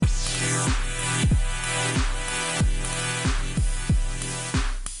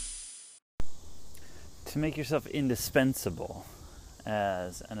to make yourself indispensable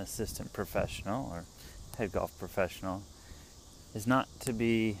as an assistant professional or head golf professional is not to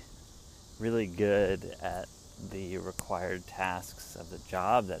be really good at the required tasks of the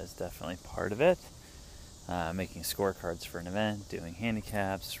job. That is definitely part of it. Making scorecards for an event, doing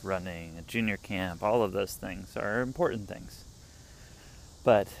handicaps, running a junior camp, all of those things are important things.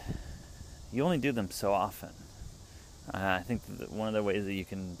 But you only do them so often. I think that one of the ways that you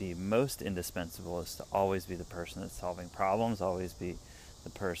can be most indispensable is to always be the person that's solving problems, always be the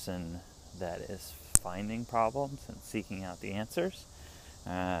person that is finding problems and seeking out the answers,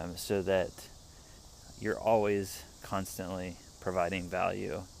 so that you're always constantly providing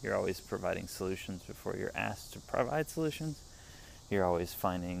value. You're always providing solutions before you're asked to provide solutions. You're always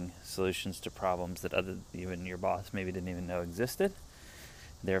finding solutions to problems that even your boss maybe didn't even know existed.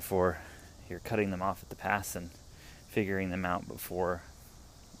 Therefore, you're cutting them off at the pass and figuring them out before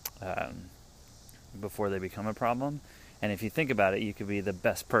they become a problem. And if you think about it, you could be the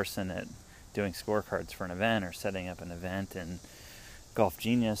best person at doing scorecards for an event or setting up an event in Golf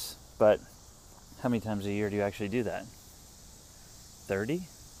Genius, but how many times a year do you actually do that? 30?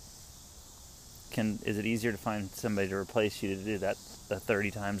 Is it easier to find somebody to replace you to do that the 30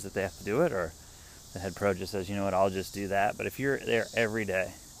 times that they have to do it, or the head pro just says, you know what, I'll just do that? But if you're there every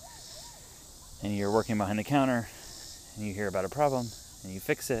day and you're working behind the counter and you hear about a problem and you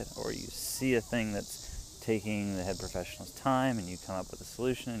fix it, or you see a thing that's taking the head professional's time and you come up with a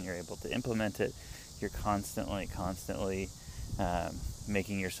solution and you're able to implement it, you're constantly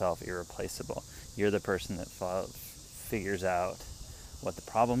making yourself irreplaceable. You're the person that figures out what the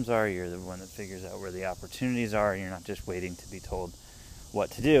problems are. You're the one that figures out where the opportunities are. You're not just waiting to be told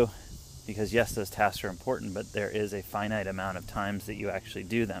what to do, because yes, those tasks are important, but there is a finite amount of times that you actually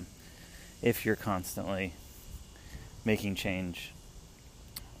do them. If you're constantly making change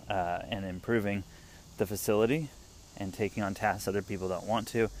and improving the facility and taking on tasks other people don't want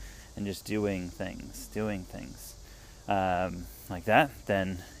to, and just doing things like that,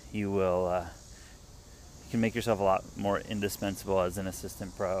 then you can make yourself a lot more indispensable as an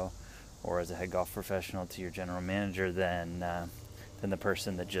assistant pro or as a head golf professional to your general manager than the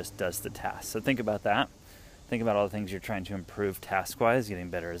person that just does the task. So think about that. Think about all the things you're trying to improve task-wise, getting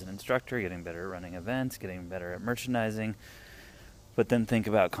better as an instructor, getting better at running events, getting better at merchandising. But then think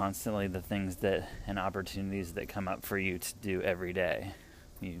about constantly the things and opportunities that come up for you to do every day.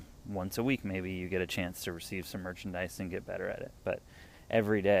 Once a week, maybe you get a chance to receive some merchandise and get better at it. But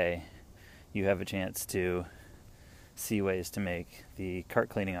every day, you have a chance to see ways to make the cart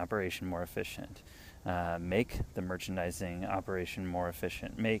cleaning operation more efficient, make the merchandising operation more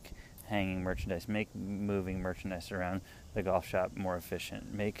efficient, make hanging merchandise, make moving merchandise around the golf shop more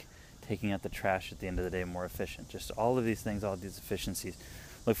efficient, make taking out the trash at the end of the day more efficient. Just all of these things, all of these efficiencies.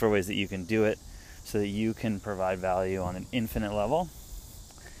 Look for ways that you can do it so that you can provide value on an infinite level,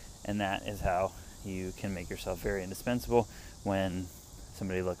 and that is how you can make yourself very indispensable when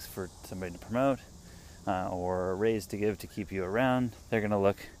somebody looks for somebody to promote or a raise to give to keep you around. They're going to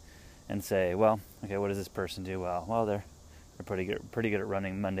look and say, well, okay, what does this person do well? Well, they're pretty good at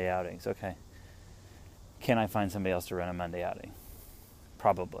running Monday outings. Okay, can I find somebody else to run a Monday outing?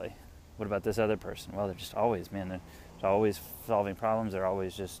 Probably. What about this other person? Well, they're just always, they're always solving problems. They're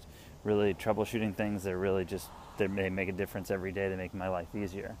always just really troubleshooting things. They make a difference every day. They make my life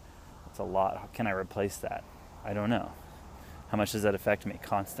easier. It's a lot. How can I replace that? I don't know. How much does that affect me?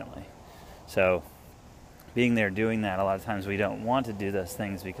 Constantly. So being there doing that, a lot of times we don't want to do those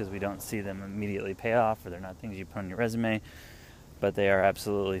things because we don't see them immediately pay off, or they're not things you put on your resume, but they are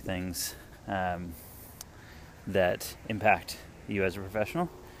absolutely things that impact you as a professional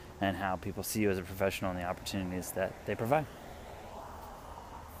and how people see you as a professional and the opportunities that they provide.